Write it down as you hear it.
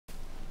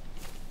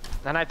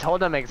Then I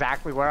told him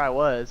exactly where I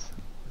was,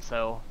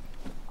 so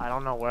I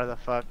don't know where the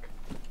fuck.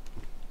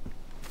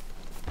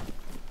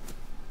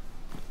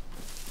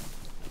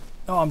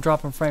 Oh, I'm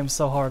dropping frames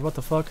so hard. What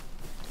the fuck?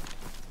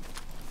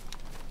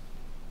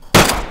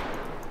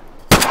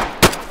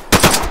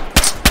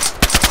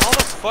 How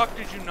the fuck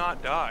did you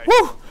not die?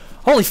 Woo!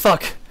 Holy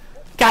fuck!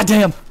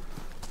 Goddamn!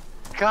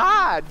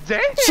 God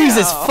damn!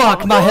 Jesus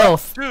fuck! My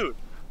health. Dude.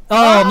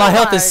 Oh, my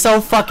health my is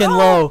so fucking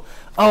low.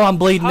 Oh, I'm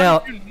bleeding How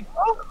out. did you,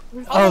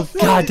 Oh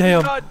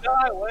goddamn!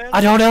 I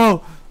don't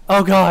know.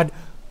 Oh god.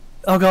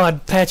 Oh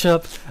god. Patch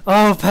up.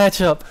 Oh, patch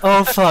up.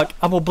 Oh fuck.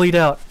 I'm gonna bleed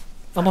out.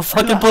 I'm gonna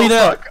fucking bleed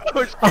out.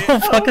 I'm gonna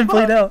fucking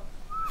bleed out.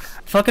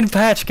 Fucking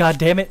patch. God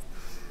damn it.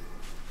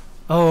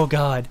 Oh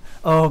god.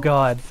 Oh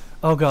god.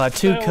 Oh god.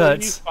 2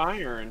 cuts.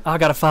 I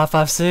got a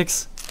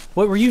 5.56.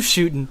 What were you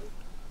shooting?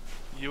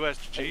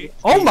 USG.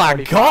 Oh my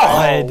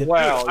god. Oh,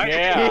 well,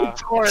 yeah.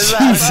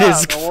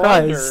 Jesus No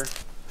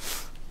Christ.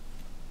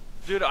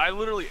 Dude, I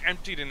literally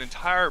emptied an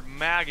entire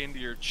mag into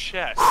your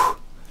chest.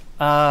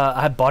 I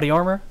had body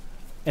armor,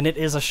 and it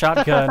is a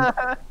shotgun.